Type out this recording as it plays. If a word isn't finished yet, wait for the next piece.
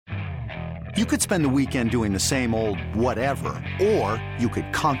You could spend the weekend doing the same old whatever, or you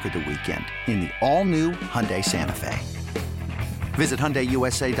could conquer the weekend in the all-new Hyundai Santa Fe. Visit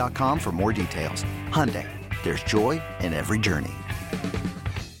HyundaiUSA.com for more details. Hyundai, there's joy in every journey.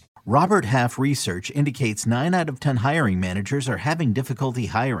 Robert Half research indicates 9 out of 10 hiring managers are having difficulty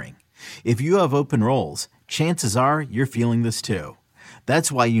hiring. If you have open roles, chances are you're feeling this too.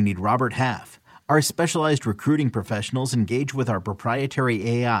 That's why you need Robert Half. Our specialized recruiting professionals engage with our proprietary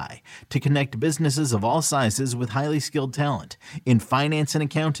AI to connect businesses of all sizes with highly skilled talent in finance and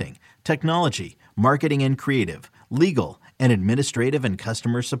accounting, technology, marketing and creative, legal, and administrative and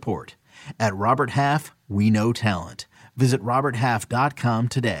customer support. At Robert Half, we know talent. Visit roberthalf.com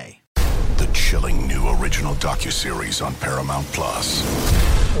today. The chilling new original docuseries on Paramount Plus.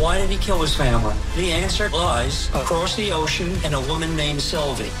 Why did he kill his family? The answer lies across the ocean in a woman named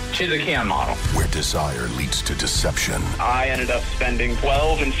Sylvie. She's a Can model. Where desire leads to deception. I ended up spending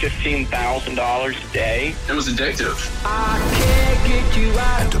 $12,000 and $15,000 a day. It was addictive. I can't get you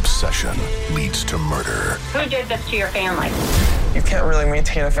out. And obsession leads to murder. Who did this to your family? You can't really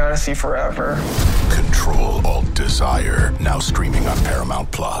maintain a fantasy forever. Control Alt Desire. Now streaming on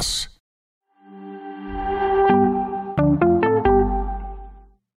Paramount Plus.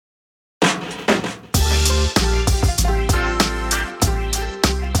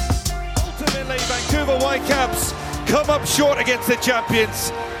 Vancouver Whitecaps come up short against the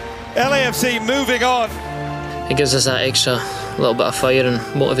champions. LAFC moving on. It gives us that extra little bit of fire and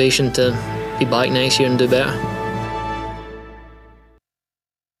motivation to be back next year and do better.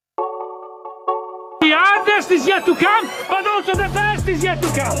 The hardest is yet to come, but also the best is yet to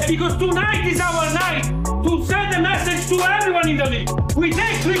come. Because tonight is our night to send a message to everyone in the league. We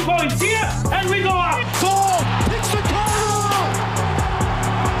take 3 points here and we go up. Goal! It's the corner!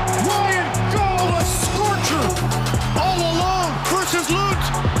 Ryan Goal, a scorcher! All alone versus Lutz.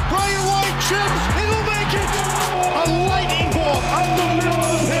 Brian White chips, it'll make it! A lightning bolt up the middle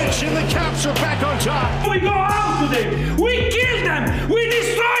of the pitch, and the Caps are back on top. We go out today. We kill them. We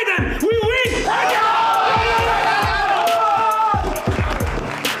destroy them. We win.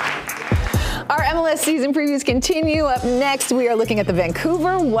 Our MLS season previews continue. Up next, we are looking at the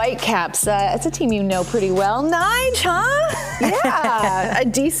Vancouver Whitecaps. It's a team you know pretty well. Nige, huh? Yeah, a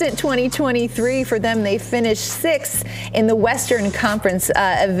decent 2023 for them. They finished 6th in the Western Conference,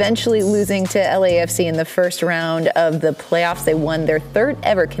 eventually losing to LAFC in the first round of the playoffs. They won their 3rd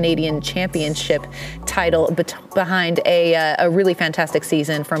ever Canadian championship title behind a really fantastic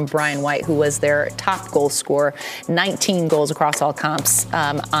season from Brian White, who was their top goal scorer, 19 goals across all comps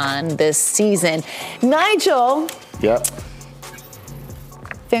on this season. Nigel. Yep.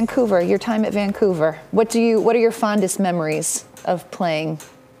 Vancouver, your time at Vancouver. What are your fondest memories of playing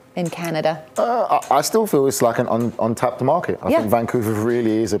in Canada? I still feel it's like an untapped market. I think Vancouver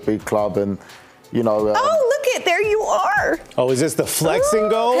really is a big club, and you know. Look it, there you are. Oh, is this the flexing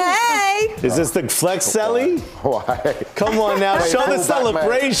goal? Hey. Is this the flex selly? Why? Come on now, show the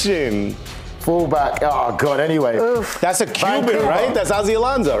celebration. Mate. Fullback. Oh God. Anyway. Oof. That's a Cuban, right? That's Ozzy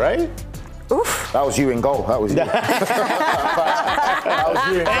Alonso, right? Oof. That was you in goal. That was you. That was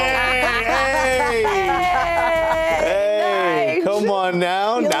you in goal. Hey, come on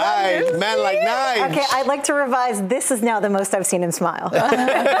now. Nice. Man like Nige. Okay, I'd like to revise. This is now the most I've seen him smile.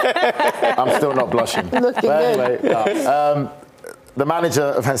 I'm still not blushing. Looking good. Anyway, the manager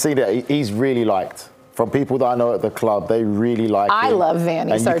of Sartini, he's really liked. From people that I know at the club, they really like him. I love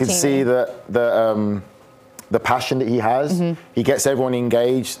Vanny and Sartini. You can see the passion that he has. Mm-hmm. He gets everyone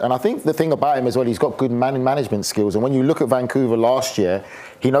engaged. And I think the thing about him as well, he's got good management skills. And when you look at Vancouver last year,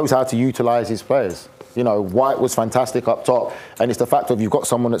 he knows how to utilize his players. You know, White was fantastic up top. And it's the fact of you've got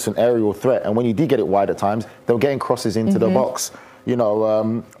someone that's an aerial threat. And when you did get it wide at times, they were getting crosses into the box. You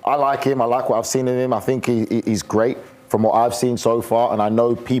know, I like him. I like what I've seen in him. I think he's great from what I've seen so far. And I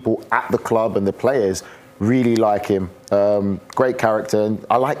know people at the club and the players really like him. Great character. And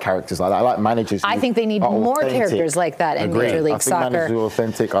I like characters like that. I like managers. I think they need more characters like that in Major League Soccer. I think managers are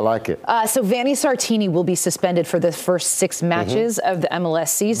authentic. I like it. So Vanny Sartini will be suspended for the first 6 matches of the MLS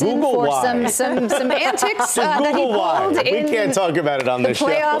season some antics that he pulled in. We can't talk about it on this show.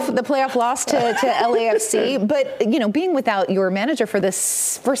 The playoff loss to LAFC. But, you know, being without your manager for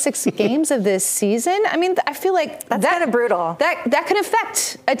this first 6 games of this season, I mean, I feel like that's kind of brutal. That could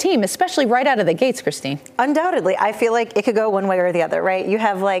affect a team, especially right out of the gates, Christine. Undoubtedly. I feel like it could go one way or the other, right? You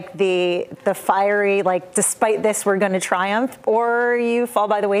have like the fiery, like, despite this, we're going to triumph, or you fall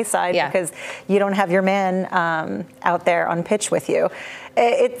by the wayside because you don't have your man out there on pitch with you.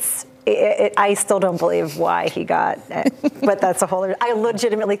 It's I still don't believe why he got it, but that's a whole other. I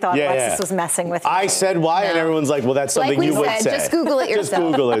legitimately thought Alexis was messing with me. I said why, and everyone's like, well, that's something you would say. Just Google it yourself.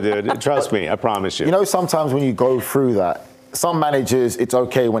 Just Google it, dude. Trust me, I promise you. You know, sometimes when you go through that, some managers, it's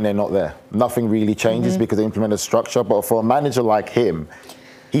okay when they're not there. Nothing really changes because they implement a structure, but for a manager like him,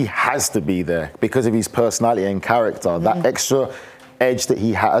 he has to be there because of his personality and character. That extra edge that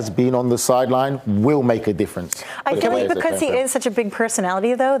he has been on the sideline will make a difference. I feel like because he is such a big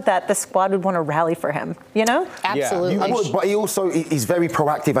personality, though, that the squad would want to rally for him, you know? Absolutely. You would, but he's very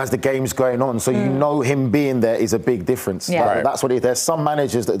proactive as the game's going on, so you know him being there is a big difference. Yeah. That's what it is. There's some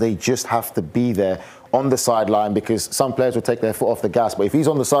managers that they just have to be there on the sideline because some players will take their foot off the gas, but if he's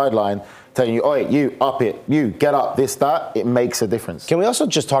on the sideline telling you, oi, you, up it, you, get up, this, that, it makes a difference. Can we also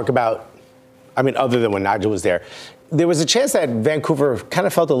just talk about, I mean, other than when Nigel was there was a chance that Vancouver kind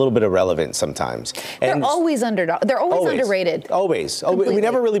of felt a little bit irrelevant sometimes. They're always underdog. They're always underrated. Always. We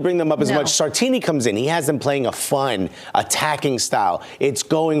never really bring them up as much. Sartini comes in. He has them playing a fun, attacking style. It's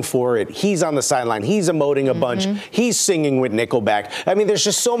going for it. He's on the sideline. He's emoting a bunch. He's singing with Nickelback. I mean, there's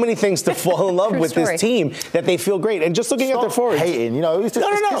just so many things to fall in love with this team that they feel great. And just looking at their forwards. Hating, you know. It's just,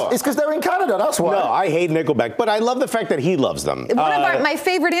 no. It's because they're in Canada. That's why. No, I hate Nickelback. But I love the fact that he loves them. One of my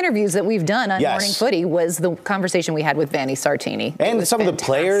favorite interviews that we've done on Morning Footy was the conversation we had with Vanni Sartini. And some of the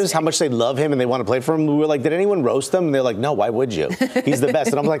players, how much they love him and they want to play for him. We were like, did anyone roast them? And they're like, no, why would you? He's the best.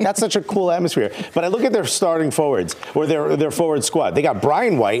 And I'm like, that's such a cool atmosphere. But I look at their starting forwards, or their forward squad. They got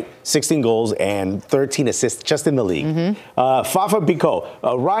Brian White, 16 goals and 13 assists just in the league. Fafa Picault,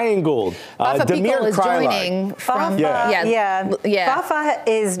 Ryan Gould, Damir is joining from Fafa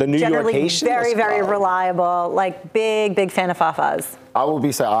is the New generally York-ation? very, very reliable. Like big fan of Fafa's. I will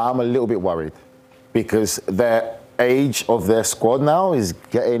be saying I'm a little bit worried because their age of their squad now is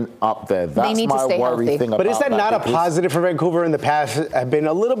getting up there. That's my worry thing about But is that not a because positive for Vancouver in the past? Have been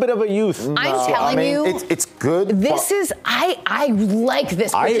a little bit of a youth. I'm telling you, it's good. This is I like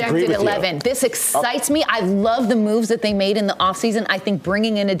this projected 11. This excites me. I love the moves that they made in the offseason. I think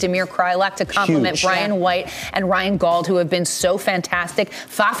bringing in a Damir Kreilach to complement Brian White and Ryan Gauld, who have been so fantastic.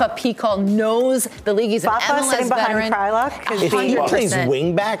 Fafa Picault knows the league. He's an MLS veteran. If he plays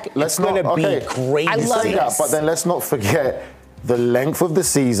wing back, it's going to be crazy. I love this. But then let's not forget the length of the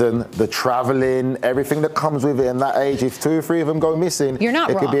season, the traveling, everything that comes with it in that age. If 2 or 3 of them go missing,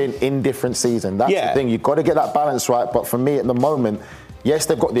 it could be an indifferent season. That's the thing. You've got to get that balance right. But for me at the moment, yes,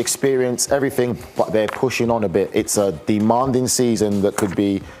 they've got the experience, everything, but they're pushing on a bit. It's a demanding season that could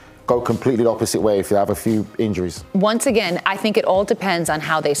go completely the opposite way if you have a few injuries. Once again, I think it all depends on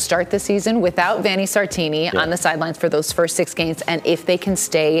how they start the season without Vanni Sartini on the sidelines for those first 6 games and if they can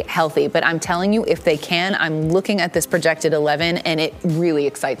stay healthy. But I'm telling you, if they can, I'm looking at this projected 11 and it really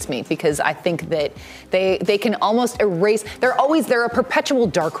excites me because I think that they can almost erase. They're a perpetual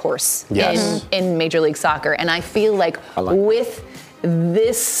dark horse in Major League Soccer. And I feel like with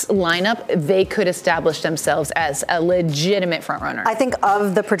this lineup, they could establish themselves as a legitimate frontrunner. I think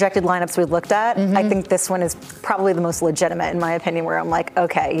of the projected lineups we've looked at, I think this one is probably the most legitimate in my opinion, where I'm like,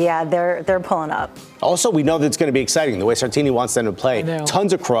 okay, yeah, they're pulling up. Also, we know that it's going to be exciting the way Sartini wants them to play.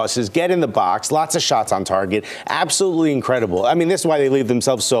 Tons of crosses, get in the box, lots of shots on target. Absolutely incredible. I mean, this is why they leave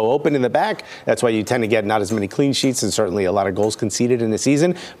themselves so open in the back. That's why you tend to get not as many clean sheets and certainly a lot of goals conceded in the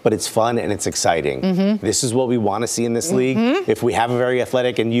season. But it's fun and it's exciting. This is what we want to see in this league. If we have a very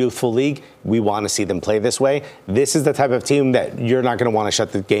athletic and youthful league, we want to see them play this way. This is the type of team that you're not going to want to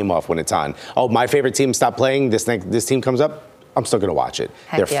shut the game off when it's on. Oh, my favorite team stopped playing. This team comes up. I'm still going to watch it.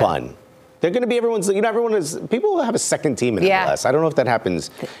 They're fun. They're going to be people have a second team in MLS. I don't know if that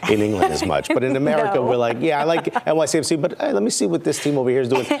happens in England as much, but in America, we're like, I like NYCFC, but hey, let me see what this team over here is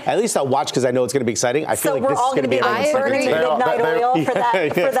doing. At least I'll watch because I know it's going to be exciting. I feel like this is going to be burning midnight oil for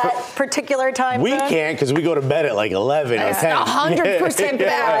that particular time. We can't because we go to bed at like 11 or 10. 100%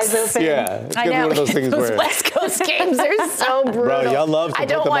 fast. It's I know. One of those things where West Coast games are so brutal. Bro, y'all love to I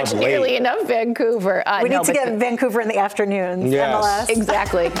don't watch nearly enough Vancouver. We need to get Vancouver in the afternoons. MLS.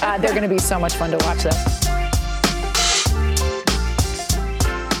 Exactly. They're going to be so much fun to watch them.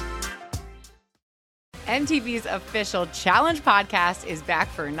 MTV's official Challenge podcast is back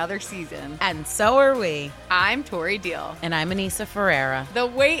for another season. And so are we. I'm Tori Deal. And I'm Anissa Ferreira. The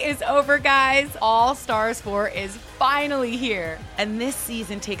wait is over, guys. All Stars 4 is finally here. And this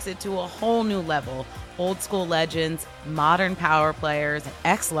season takes it to a whole new level. Old school legends, modern power players, and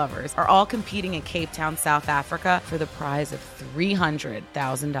ex-lovers are all competing in Cape Town, South Africa for the prize of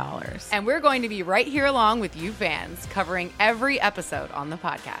 $300,000. And we're going to be right here along with you fans, covering every episode on the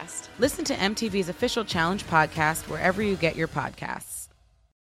podcast. Listen to MTV's official Challenge podcast wherever you get your podcasts.